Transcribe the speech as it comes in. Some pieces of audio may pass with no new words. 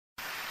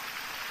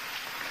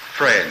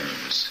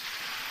Friends,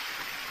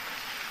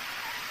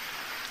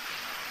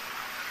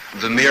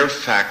 the mere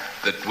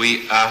fact that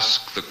we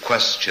ask the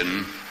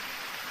question,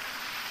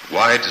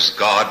 why does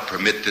God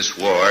permit this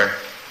war,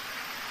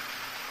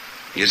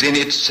 is in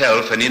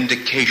itself an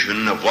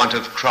indication of want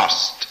of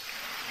trust,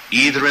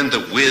 either in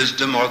the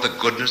wisdom or the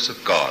goodness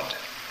of God.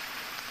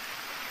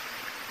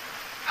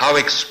 How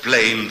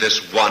explain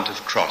this want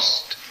of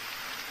trust?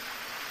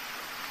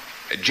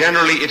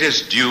 Generally, it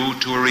is due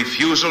to a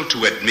refusal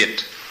to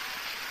admit,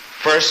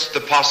 first, the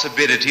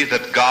possibility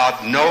that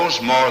God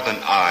knows more than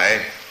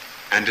I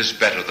and is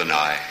better than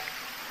I.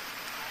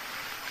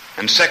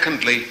 And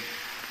secondly,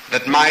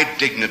 that my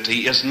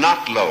dignity is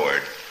not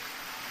lowered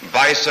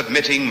by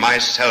submitting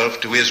myself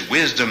to his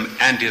wisdom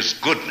and his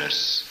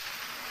goodness,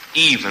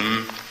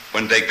 even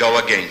when they go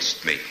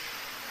against me.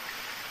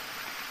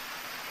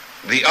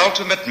 The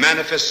ultimate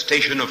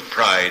manifestation of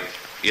pride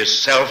is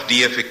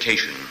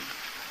self-deification,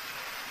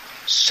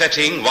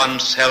 setting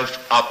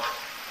oneself up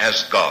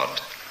as God.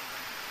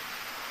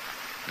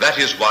 That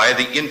is why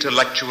the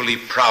intellectually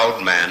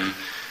proud man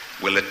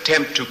will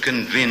attempt to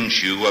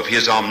convince you of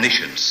his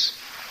omniscience.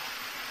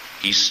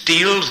 He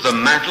steals the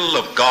mantle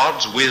of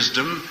God's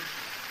wisdom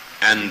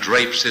and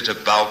drapes it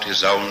about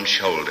his own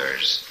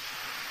shoulders.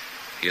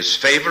 His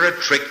favorite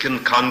trick in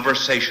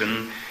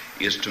conversation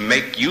is to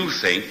make you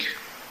think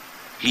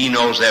he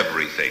knows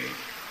everything.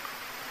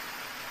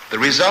 The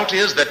result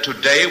is that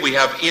today we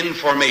have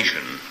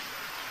information,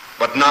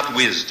 but not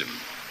wisdom.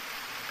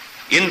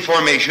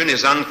 Information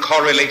is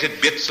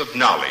uncorrelated bits of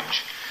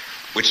knowledge,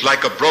 which,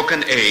 like a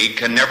broken egg,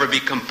 can never be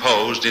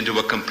composed into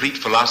a complete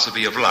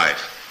philosophy of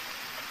life.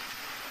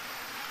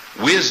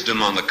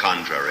 Wisdom, on the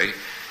contrary,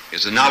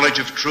 is a knowledge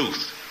of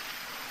truth,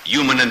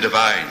 human and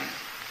divine.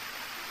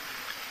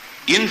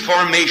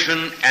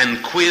 Information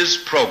and quiz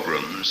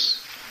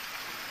programs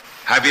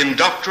have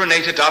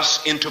indoctrinated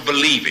us into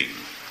believing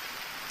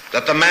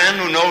that the man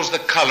who knows the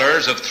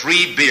colors of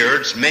 3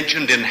 beards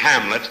mentioned in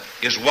Hamlet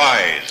is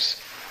wise,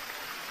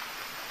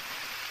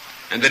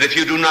 and that if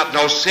you do not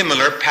know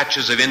similar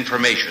patches of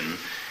information,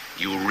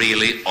 you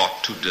really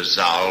ought to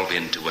dissolve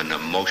into an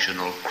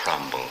emotional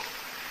crumble.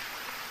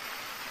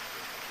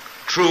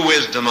 True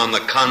wisdom, on the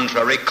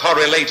contrary,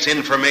 correlates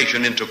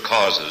information into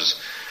causes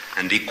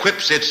and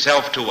equips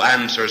itself to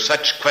answer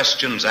such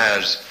questions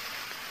as,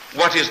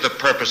 what is the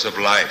purpose of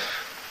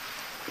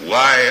life?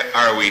 Why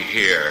are we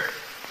here?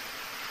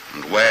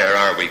 And where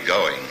are we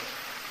going?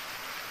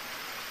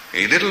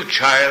 A little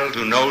child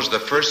who knows the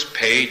first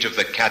page of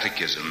the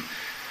Catechism,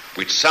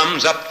 which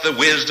sums up the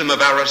wisdom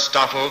of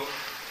Aristotle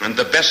and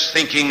the best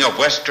thinking of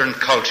Western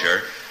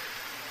culture,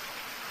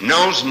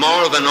 knows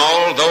more than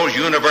all those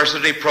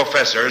university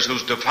professors who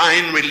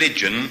define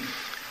religion,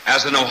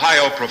 as an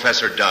Ohio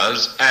professor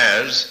does,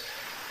 as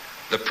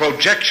the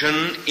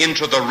projection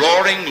into the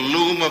roaring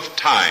loom of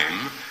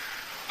time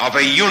of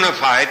a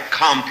unified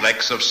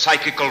complex of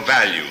psychical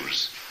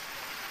values,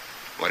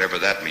 whatever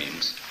that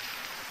means.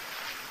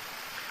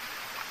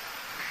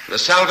 The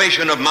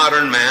salvation of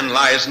modern man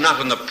lies not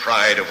in the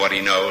pride of what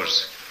he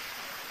knows,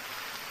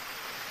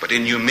 but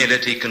in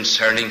humility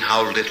concerning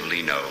how little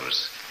he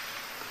knows.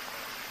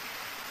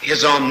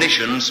 His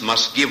omniscience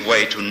must give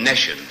way to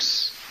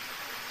nescience.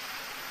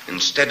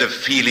 Instead of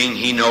feeling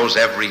he knows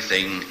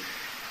everything,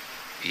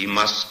 he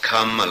must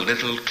come a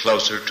little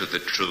closer to the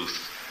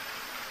truth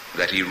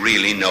that he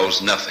really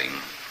knows nothing.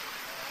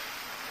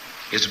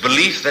 His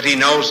belief that he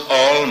knows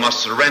all must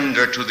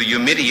surrender to the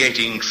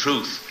humiliating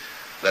truth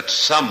that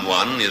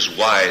someone is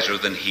wiser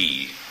than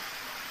he.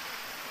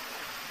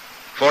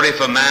 For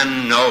if a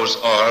man knows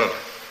all,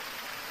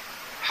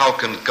 how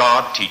can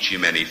God teach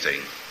him anything?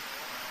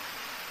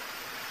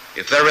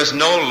 If there is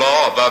no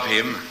law above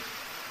him,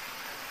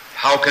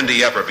 how can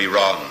he ever be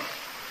wrong?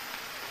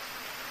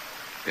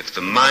 If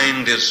the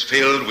mind is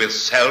filled with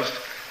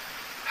self,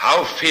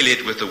 how fill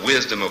it with the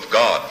wisdom of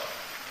God?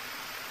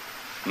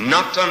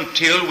 Not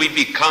until we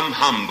become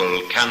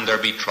humble can there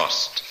be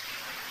trust.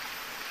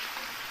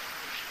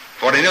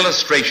 For an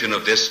illustration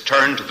of this,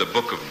 turn to the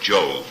book of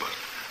Job.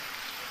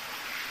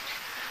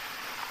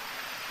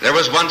 There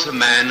was once a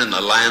man in the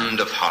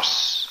land of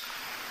Hus,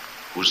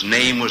 whose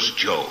name was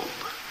Job.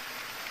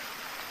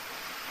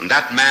 And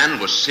that man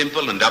was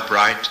simple and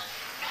upright,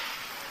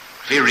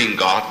 fearing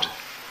God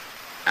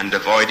and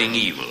avoiding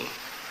evil.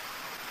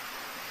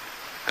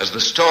 As the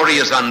story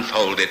is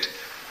unfolded,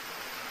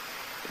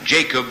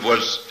 Job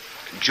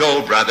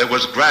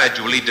was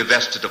gradually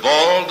divested of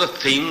all the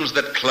things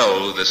that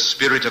clothe the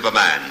spirit of a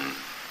man,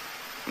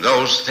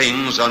 those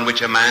things on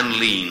which a man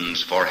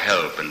leans for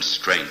help and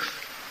strength.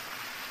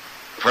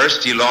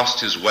 First he lost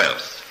his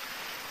wealth,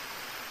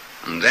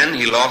 and then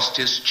he lost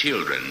his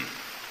children,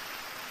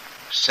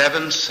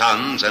 7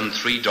 sons and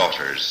 3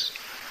 daughters.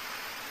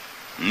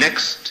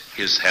 Next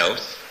his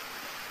health,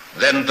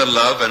 then the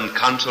love and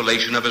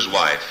consolation of his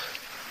wife.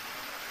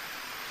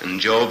 And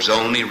Job's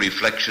only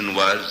reflection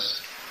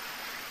was,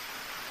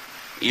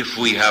 if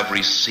we have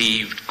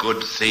received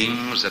good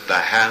things at the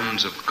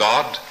hands of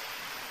God,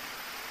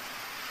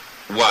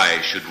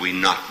 why should we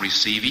not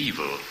receive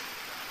evil?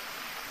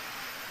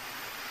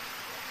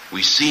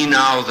 we see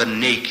now the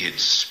naked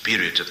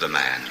spirit of the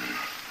man.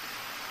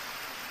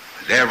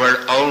 There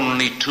were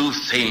only two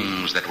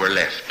things that were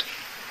left: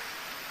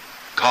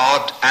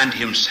 God and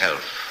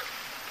himself.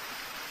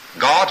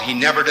 God he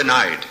never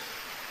denied.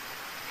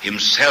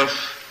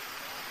 Himself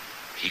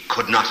he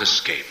could not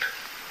escape.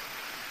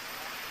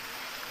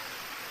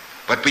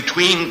 But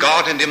between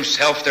God and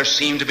himself there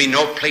seemed to be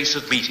no place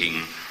of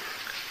meeting,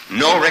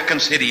 no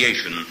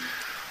reconciliation,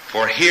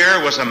 for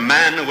here was a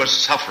man who was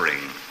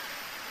suffering,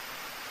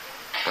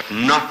 but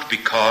not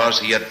because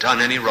he had done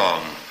any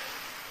wrong.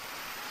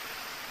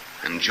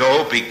 And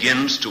Job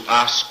begins to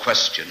ask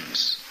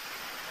questions.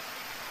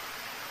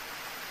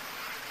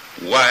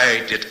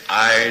 Why did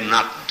I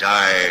not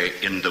die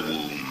in the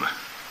womb?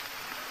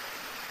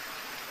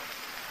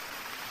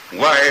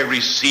 Why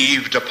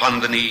received upon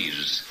the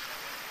knees?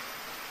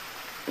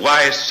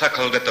 Why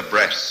suckled at the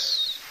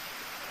breasts?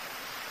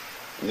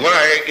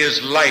 Why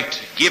is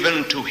light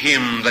given to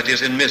him that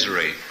is in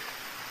misery,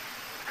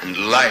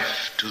 and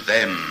life to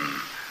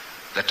them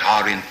that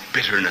are in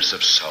bitterness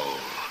of soul?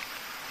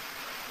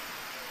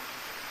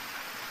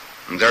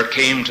 And there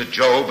came to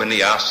Job, when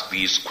he asked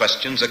these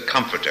questions, a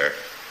comforter,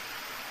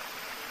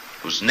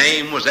 whose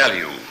name was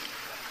Elihu,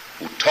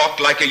 who talked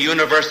like a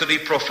university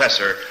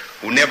professor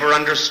who never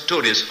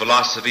understood his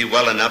philosophy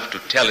well enough to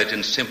tell it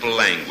in simple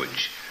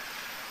language.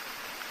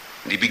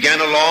 And he began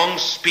a long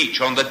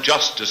speech on the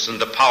justice and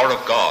the power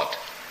of God.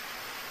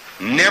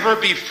 Never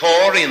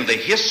before in the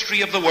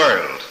history of the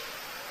world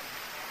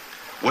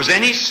was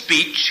any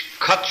speech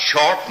cut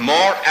short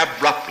more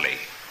abruptly.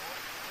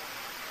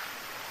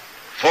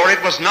 For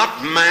it was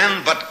not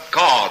man but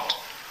God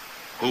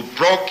who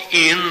broke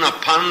in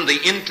upon the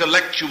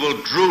intellectual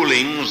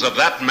droolings of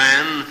that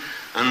man,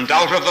 and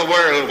out of the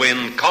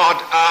whirlwind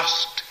God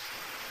asked,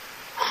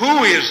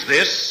 "Who is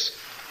this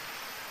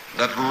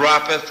that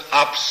wrappeth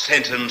up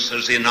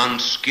sentences in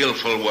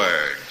unskillful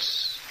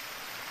words?"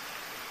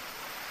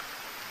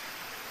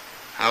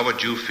 How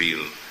would you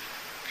feel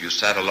if you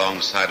sat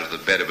alongside of the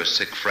bed of a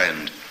sick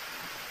friend,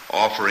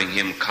 offering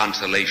him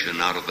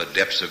consolation out of the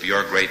depths of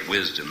your great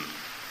wisdom,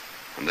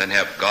 and then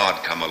have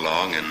God come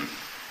along and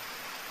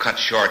cut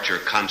short your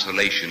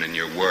consolation and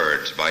your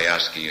words by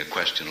asking a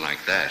question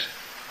like that?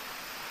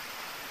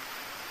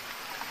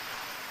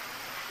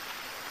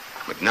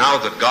 But now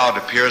that God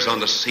appears on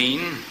the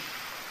scene,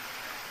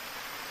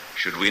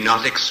 should we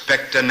not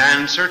expect an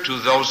answer to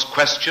those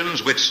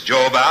questions which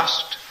Job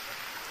asked?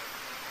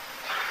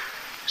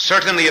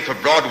 Certainly, if a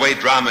Broadway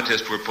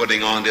dramatist were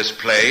putting on this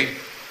play,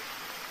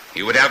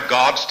 he would have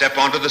God step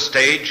onto the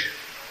stage,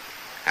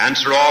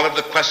 answer all of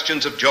the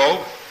questions of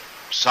Job,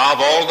 solve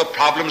all the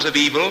problems of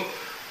evil,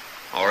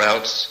 or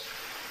else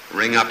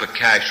ring up a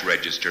cash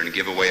register and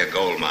give away a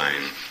gold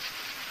mine.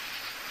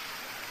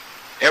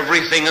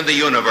 Everything in the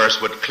universe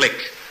would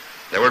click.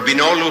 There would be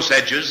no loose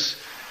edges.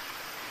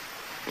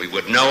 We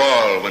would know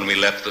all when we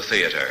left the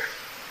theater.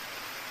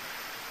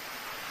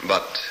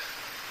 But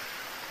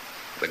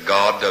the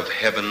God of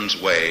heaven's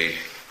way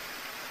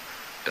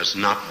does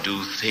not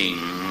do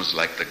things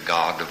like the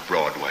God of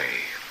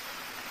Broadway.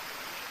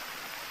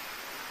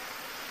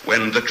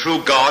 When the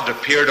true God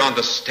appeared on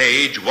the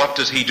stage, what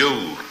does he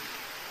do?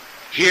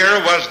 Here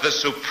was the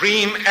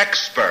supreme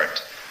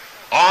expert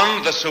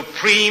on the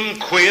supreme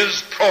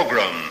quiz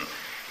program.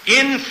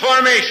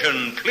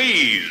 Information,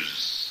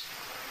 please.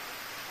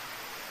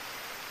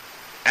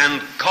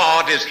 And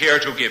God is here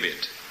to give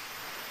it.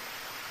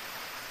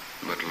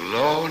 But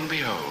lo and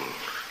behold,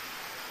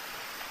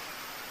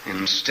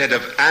 instead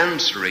of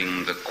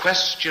answering the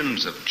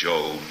questions of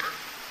Job,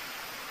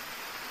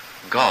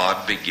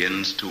 God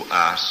begins to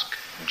ask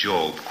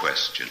Job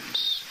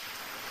questions.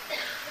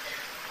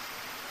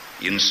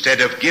 Instead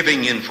of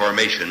giving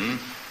information,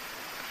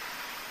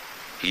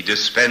 he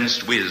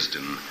dispensed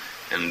wisdom,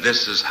 and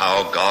this is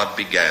how God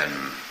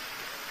began.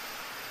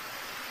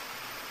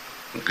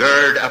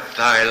 Gird up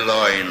thy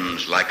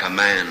loins like a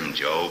man,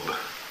 Job,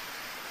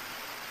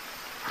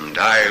 and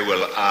I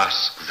will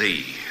ask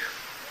thee.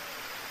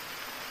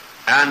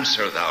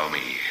 Answer thou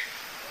me.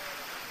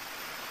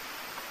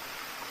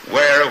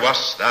 Where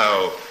wast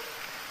thou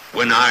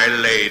when I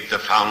laid the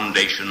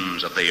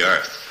foundations of the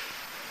earth?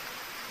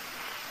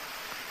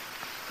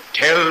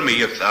 Tell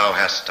me if thou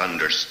hast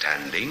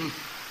understanding.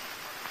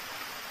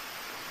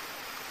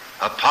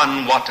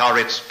 Upon what are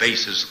its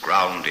bases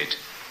grounded?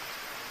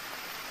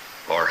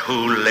 Or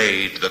who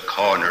laid the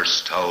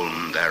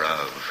cornerstone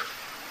thereof?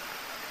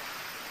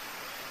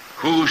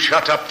 Who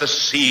shut up the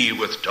sea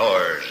with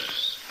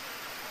doors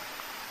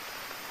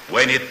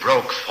when it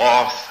broke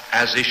forth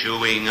as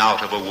issuing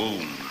out of a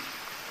womb?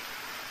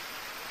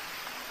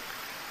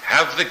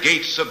 Have the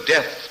gates of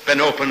death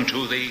been opened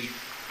to thee?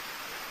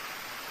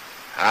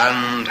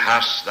 And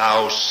hast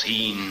thou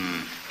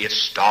seen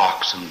its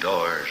darks and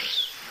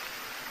doors?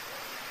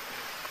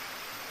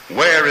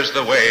 Where is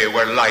the way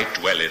where light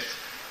dwelleth?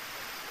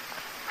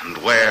 And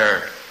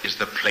where is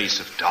the place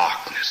of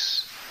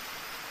darkness?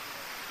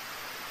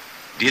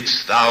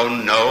 Didst thou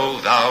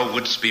know thou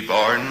wouldst be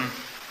born?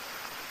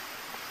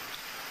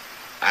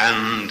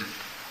 And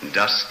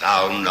Dost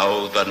thou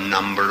know the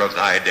number of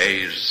thy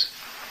days?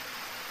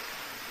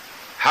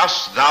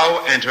 Hast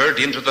thou entered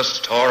into the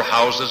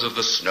storehouses of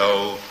the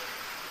snow,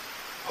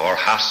 or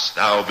hast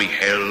thou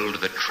beheld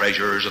the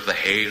treasures of the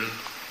hail?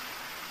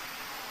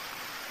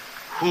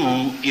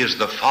 Who is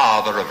the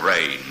father of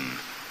rain?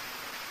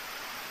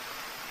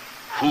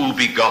 Who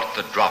begot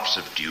the drops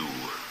of dew?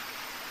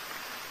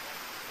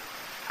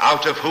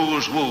 Out of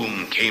whose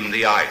womb came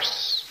the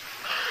ice?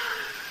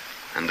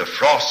 And the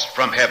frost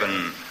from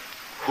heaven,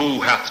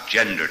 who hath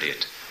gendered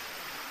it?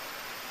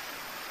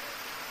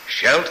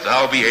 Shalt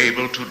thou be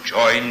able to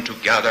join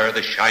together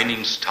the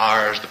shining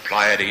stars, the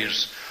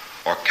Pleiades,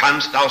 or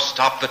canst thou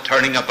stop the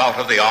turning about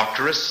of the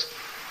Arcturus?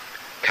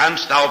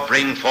 Canst thou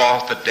bring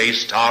forth the day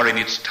star in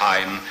its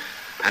time,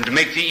 and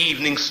make the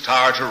evening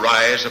star to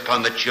rise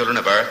upon the children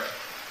of earth?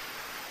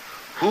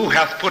 Who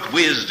hath put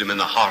wisdom in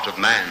the heart of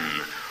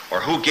man,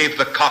 or who gave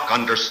the cock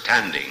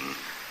understanding?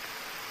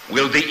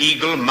 Will the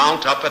eagle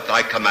mount up at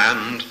thy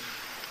command,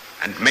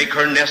 and make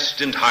her nest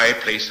in high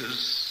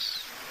places?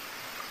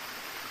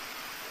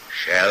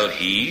 Shall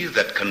he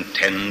that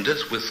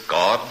contendeth with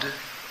God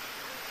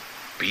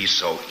be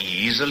so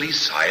easily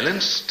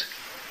silenced?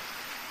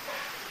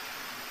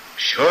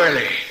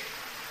 Surely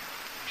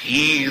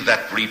he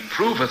that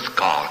reproveth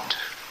God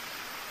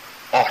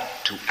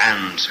ought to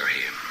answer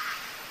him.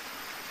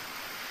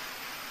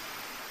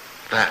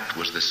 That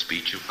was the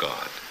speech of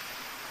God.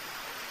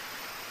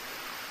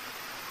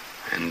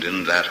 And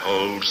in that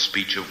whole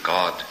speech of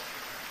God,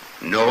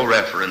 no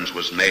reference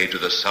was made to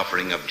the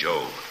suffering of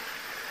Job.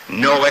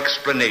 No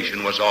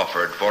explanation was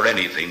offered for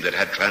anything that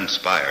had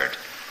transpired.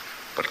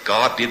 But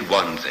God did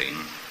one thing.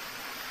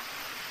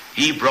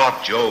 He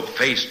brought Job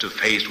face to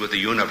face with the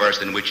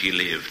universe in which he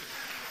lived,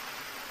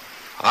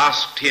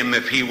 asked him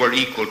if he were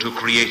equal to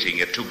creating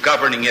it, to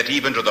governing it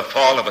even to the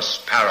fall of a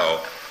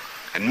sparrow,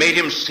 and made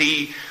him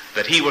see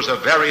that he was a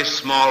very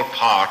small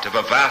part of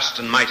a vast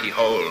and mighty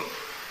whole.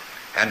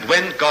 And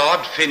when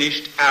God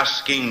finished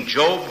asking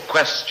Job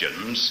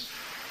questions,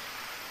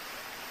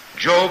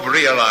 Job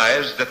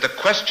realized that the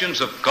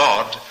questions of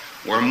God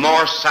were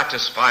more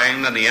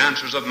satisfying than the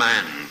answers of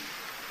man.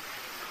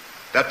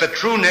 That the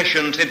true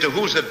nations into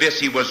whose abyss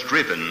he was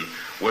driven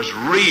was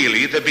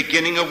really the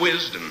beginning of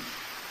wisdom.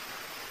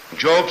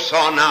 Job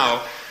saw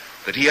now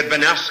that he had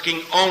been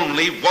asking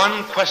only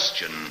one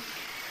question.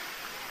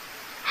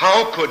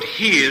 How could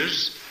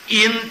his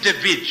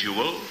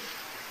individual,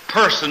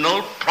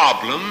 personal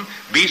problem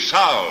be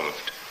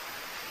solved?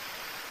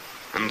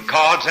 And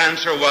God's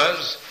answer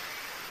was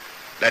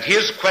that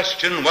his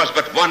question was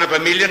but one of a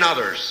million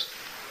others.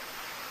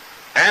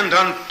 And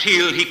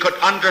until he could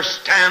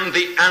understand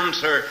the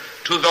answer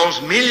to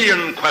those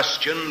million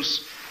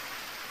questions,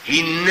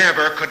 he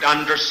never could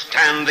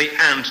understand the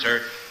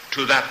answer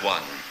to that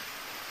one.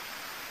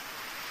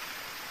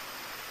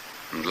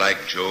 And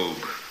like Job,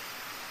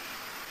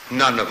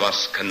 none of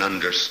us can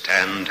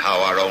understand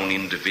how our own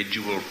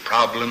individual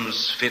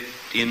problems fit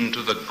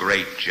into the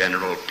great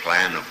general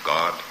plan of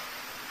God.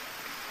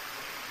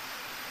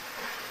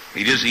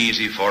 It is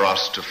easy for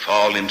us to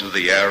fall into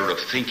the error of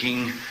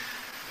thinking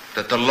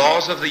that the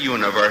laws of the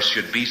universe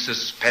should be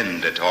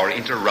suspended or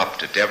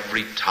interrupted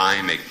every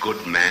time a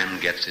good man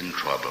gets in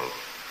trouble.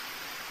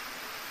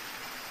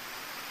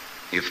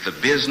 If the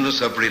business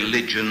of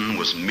religion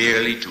was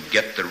merely to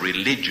get the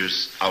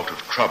religious out of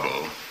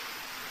trouble,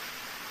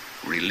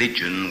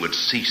 religion would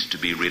cease to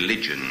be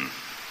religion.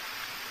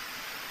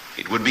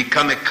 It would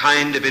become a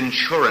kind of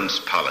insurance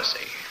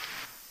policy,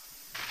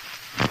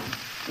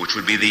 which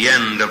would be the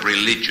end of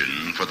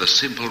religion for the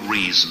simple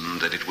reason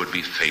that it would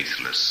be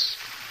faithless.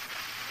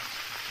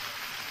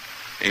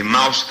 A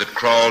mouse that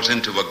crawls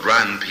into a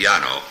grand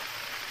piano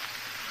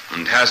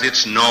and has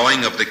its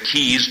gnawing of the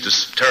keys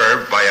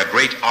disturbed by a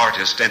great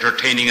artist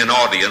entertaining an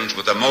audience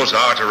with a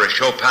Mozart or a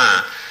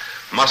Chopin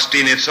must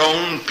in its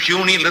own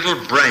puny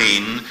little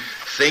brain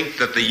think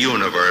that the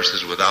universe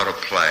is without a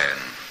plan.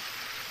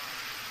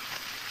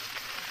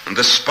 And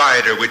the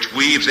spider which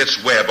weaves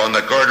its web on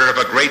the girder of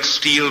a great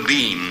steel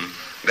beam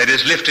that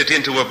is lifted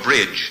into a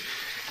bridge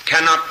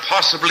cannot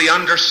possibly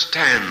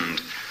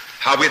understand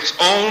how its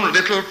own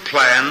little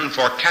plan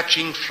for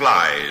catching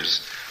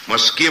flies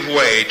must give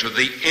way to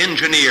the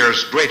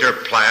engineer's greater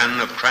plan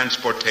of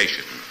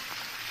transportation.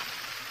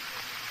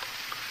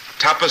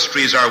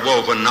 Tapestries are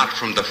woven not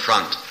from the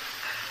front,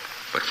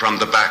 but from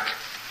the back,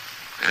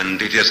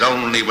 and it is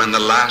only when the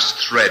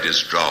last thread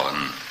is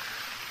drawn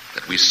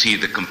that we see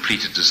the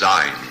completed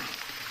design.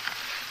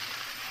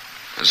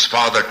 As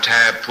Father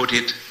Tabb put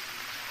it,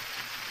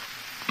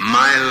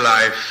 my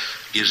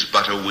life is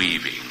but a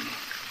weaving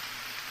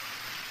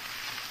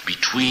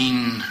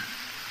between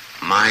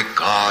my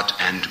God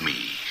and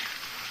me.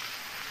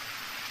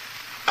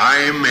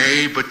 I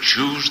may but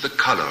choose the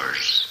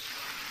colors.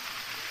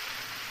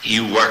 He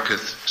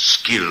worketh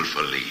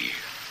skillfully.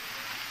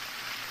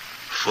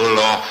 Full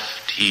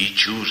oft he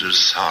chooses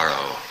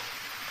sorrow,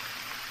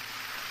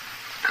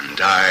 and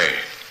I,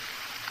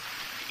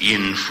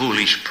 in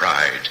foolish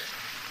pride,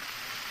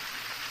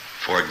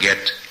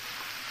 forget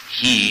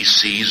he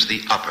sees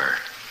the upper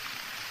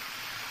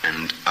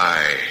and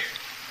I,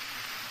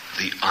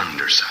 the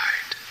underside.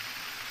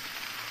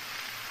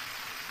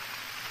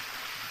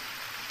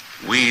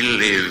 We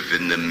live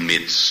in the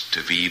midst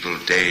of evil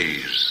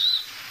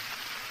days,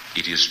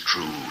 it is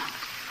true,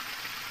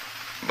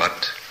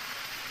 but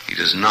it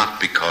is not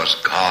because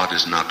God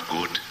is not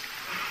good.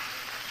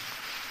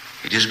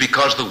 It is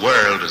because the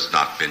world has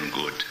not been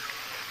good.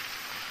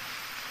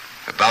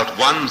 About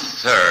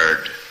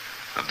 1/3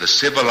 of the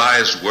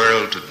civilized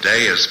world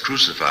today has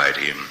crucified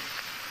him.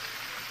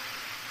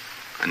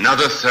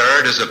 Another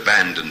third has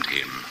abandoned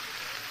him.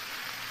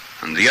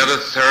 And the other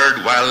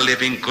third, while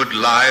living good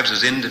lives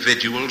as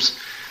individuals,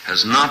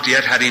 has not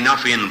yet had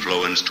enough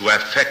influence to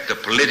affect the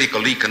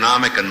political,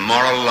 economic, and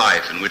moral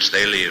life in which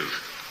they live.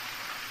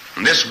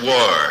 And this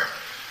war,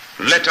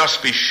 let us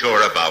be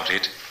sure about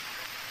it,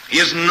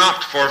 is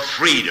not for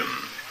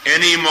freedom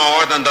any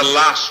more than the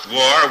last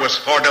war was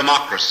for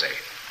democracy.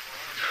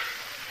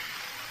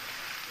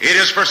 It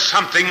is for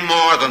something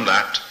more than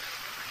that.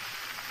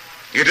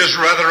 It is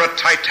rather a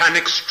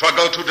titanic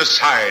struggle to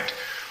decide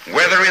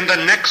whether in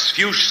the next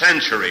few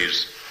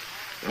centuries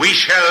we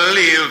shall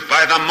live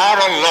by the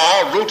moral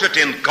law rooted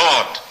in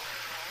God,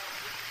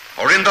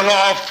 or in the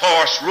law of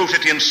force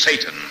rooted in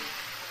Satan.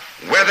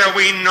 Whether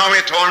we know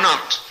it or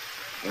not,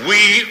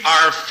 we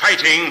are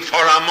fighting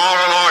for a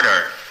moral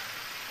order,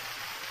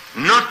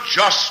 not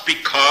just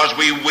because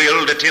we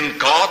willed it in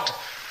God,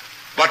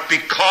 but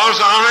because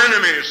our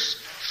enemies,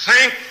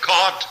 thank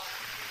God,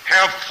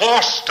 have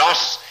forced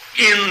us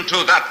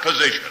into that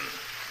position.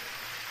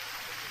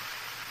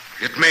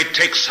 It may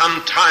take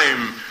some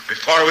time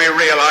before we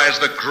realize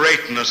the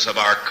greatness of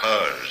our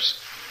cause.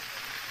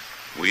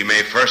 We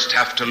may first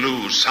have to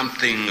lose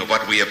something of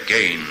what we have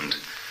gained.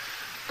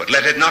 But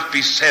let it not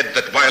be said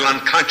that while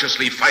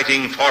unconsciously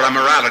fighting for a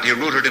morality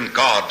rooted in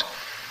God,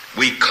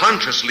 we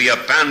consciously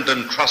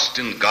abandon trust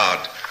in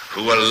God,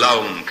 who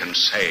alone can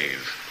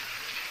save.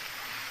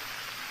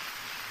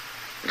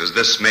 Does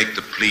this make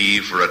the plea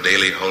for a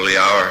daily holy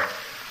hour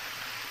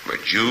by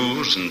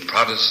Jews and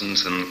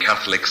Protestants and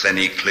Catholics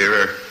any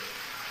clearer?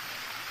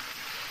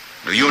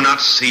 Do you not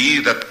see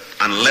that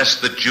unless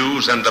the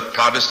Jews and the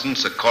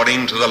Protestants,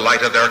 according to the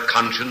light of their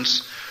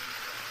conscience,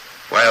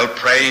 while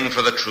praying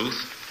for the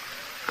truth,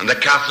 and the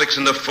Catholics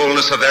in the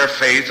fullness of their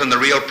faith and the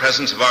real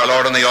presence of our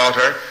Lord on the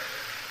altar,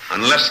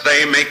 unless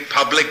they make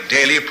public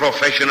daily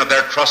profession of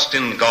their trust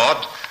in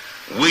God,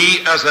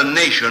 we as a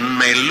nation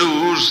may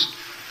lose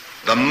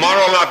the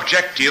moral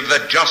objective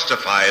that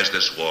justifies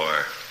this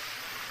war.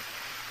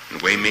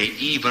 And we may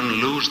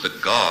even lose the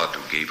God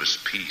who gave us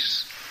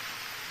peace.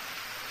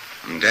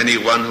 And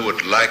anyone who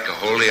would like a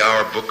holy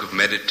hour book of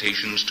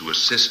meditations to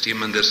assist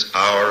him in this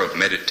hour of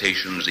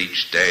meditations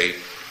each day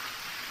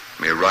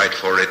may write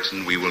for it,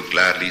 and we will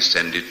gladly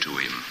send it to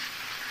him.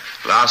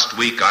 Last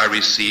week I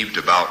received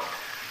about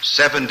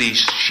 70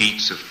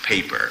 sheets of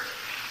paper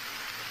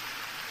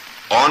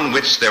on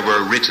which there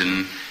were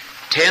written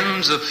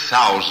tens of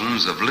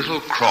thousands of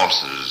little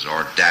crosses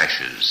or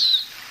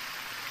dashes,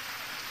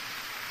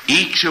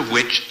 each of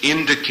which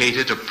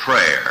indicated a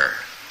prayer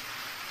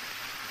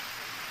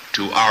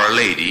to Our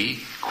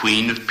Lady,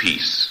 Queen of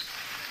Peace.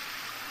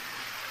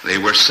 They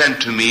were sent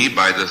to me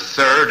by the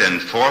 3rd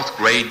and 4th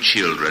grade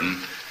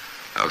children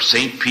of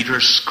St.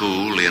 Peter's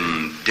School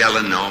in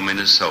Delano,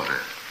 Minnesota.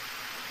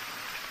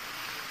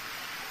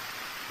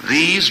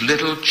 These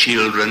little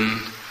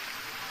children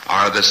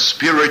are the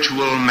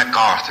spiritual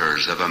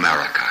MacArthurs of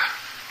America,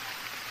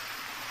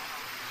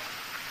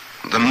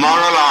 the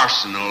moral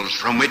arsenals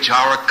from which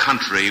our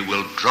country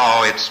will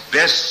draw its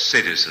best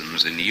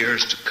citizens in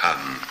years to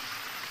come.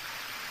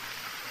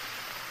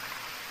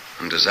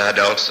 And as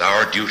adults,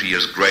 our duty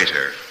is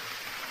greater,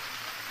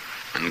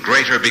 and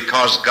greater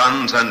because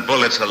guns and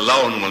bullets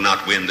alone will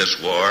not win this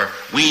war.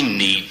 We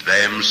need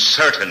them,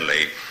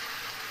 certainly,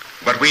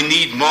 but we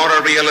need more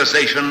a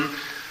realization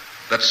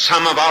that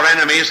some of our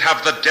enemies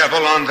have the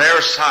devil on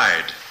their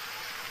side,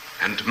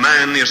 and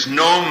man is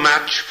no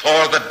match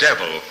for the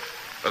devil.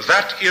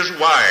 That is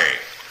why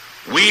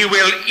we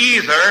will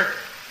either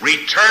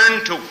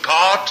return to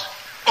God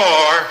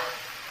or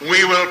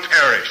we will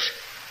perish.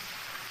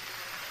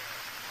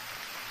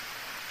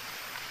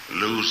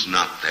 Lose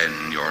not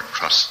then your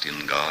trust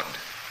in God.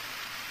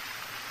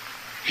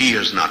 He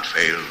has not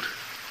failed.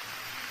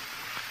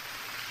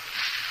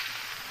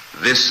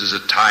 This is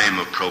a time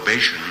of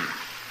probation.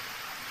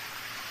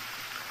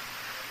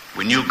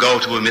 When you go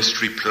to a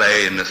mystery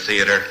play in the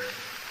theater,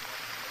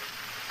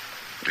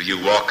 do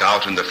you walk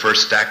out in the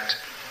first act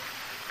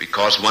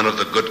because one of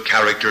the good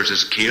characters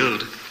is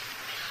killed,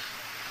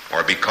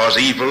 or because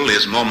evil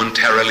is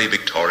momentarily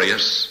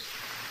victorious?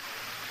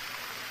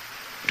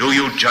 Do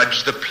you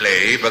judge the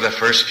play by the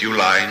first few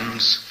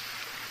lines?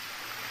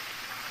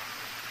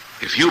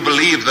 If you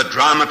believe the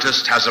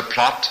dramatist has a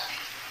plot,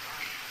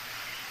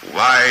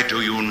 why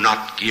do you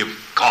not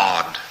give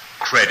God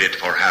credit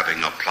for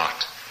having a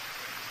plot?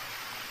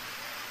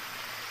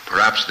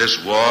 Perhaps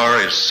this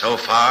war is so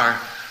far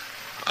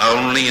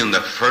only in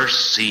the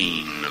first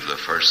scene of the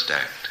first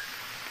act.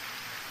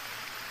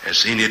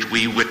 as in it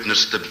we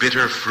witness the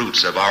bitter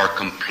fruits of our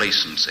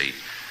complacency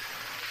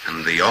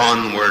and the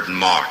onward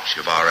march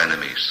of our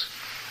enemies.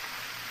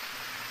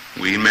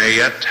 We may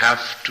yet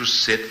have to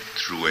sit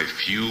through a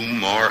few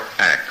more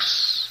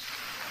acts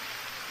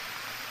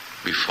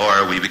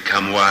before we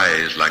become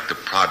wise like the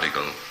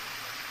prodigal,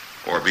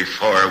 or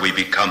before we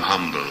become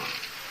humble.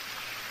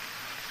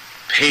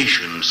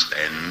 Patience,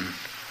 then,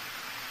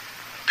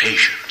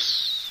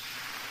 patience.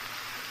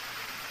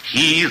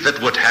 He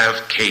that would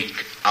have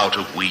cake out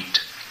of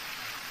wheat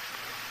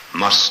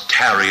must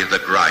tarry the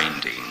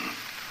grinding.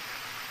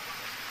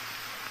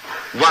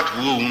 What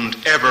wound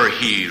ever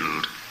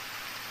healed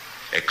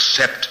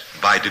except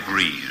by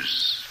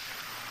degrees?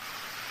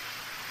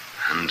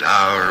 And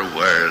our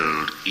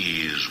world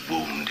is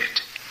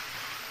wounded.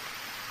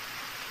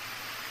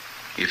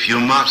 If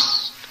you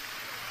must,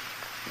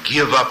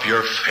 give up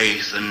your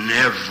faith in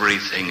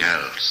everything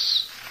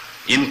else,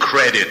 in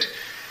credit,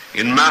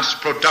 in mass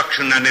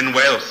production, and in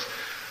wealth,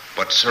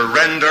 but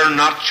surrender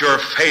not your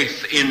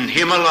faith in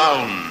him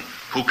alone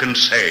who can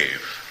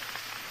save.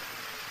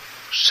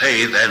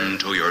 Say then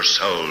to your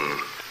soul,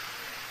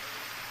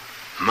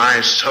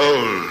 my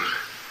soul,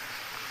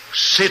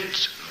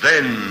 sit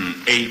then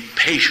a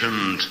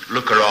patient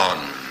looker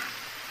on.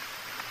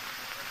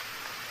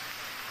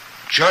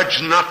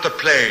 Judge not the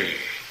play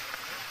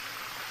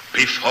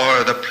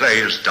before the play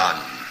is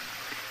done.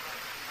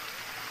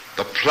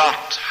 The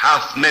plot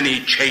hath many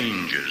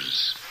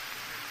changes.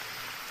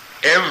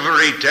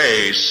 Every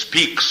day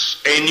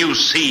speaks a new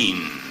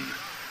scene.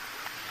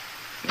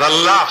 The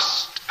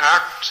last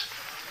act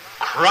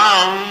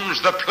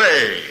crowns the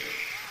play.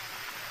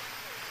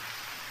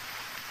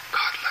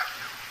 God love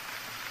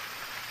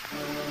you.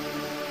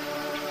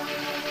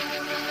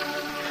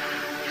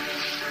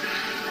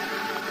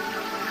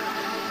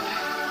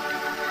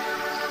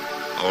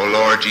 O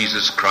Lord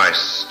Jesus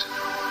Christ,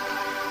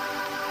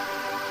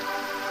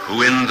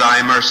 who in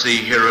thy mercy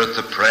heareth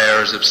the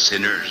prayers of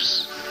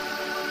sinners,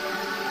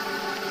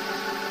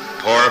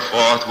 pour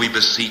forth, we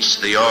beseech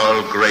thee,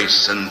 all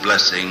grace and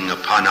blessing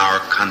upon our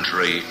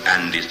country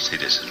and its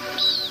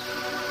citizens.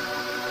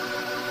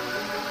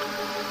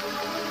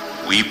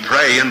 We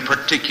pray in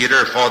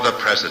particular for the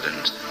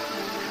President,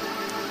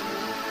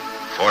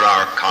 for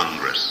our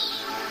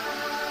Congress,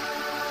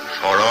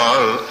 for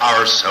all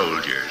our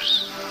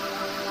soldiers,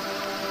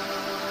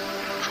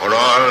 for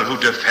all who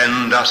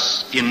defend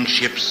us in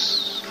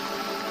ships,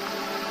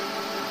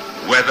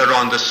 whether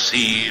on the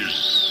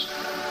seas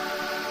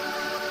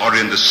or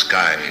in the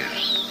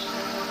skies,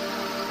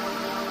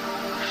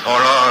 for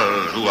all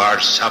who are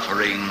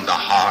suffering the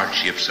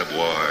hardships of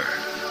war.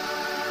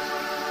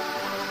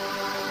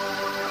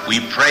 We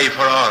pray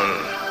for all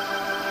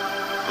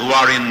who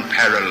are in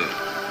peril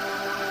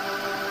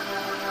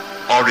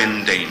or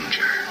in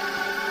danger.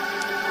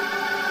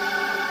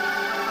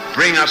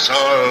 Bring us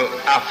all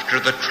after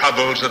the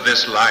troubles of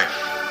this life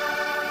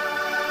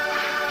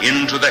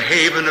into the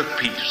haven of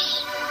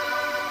peace,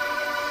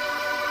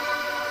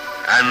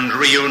 and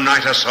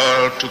reunite us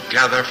all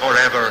together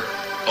forever,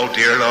 O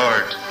dear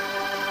Lord,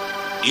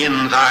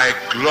 in thy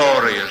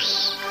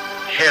glorious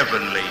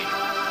heavenly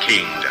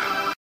kingdom.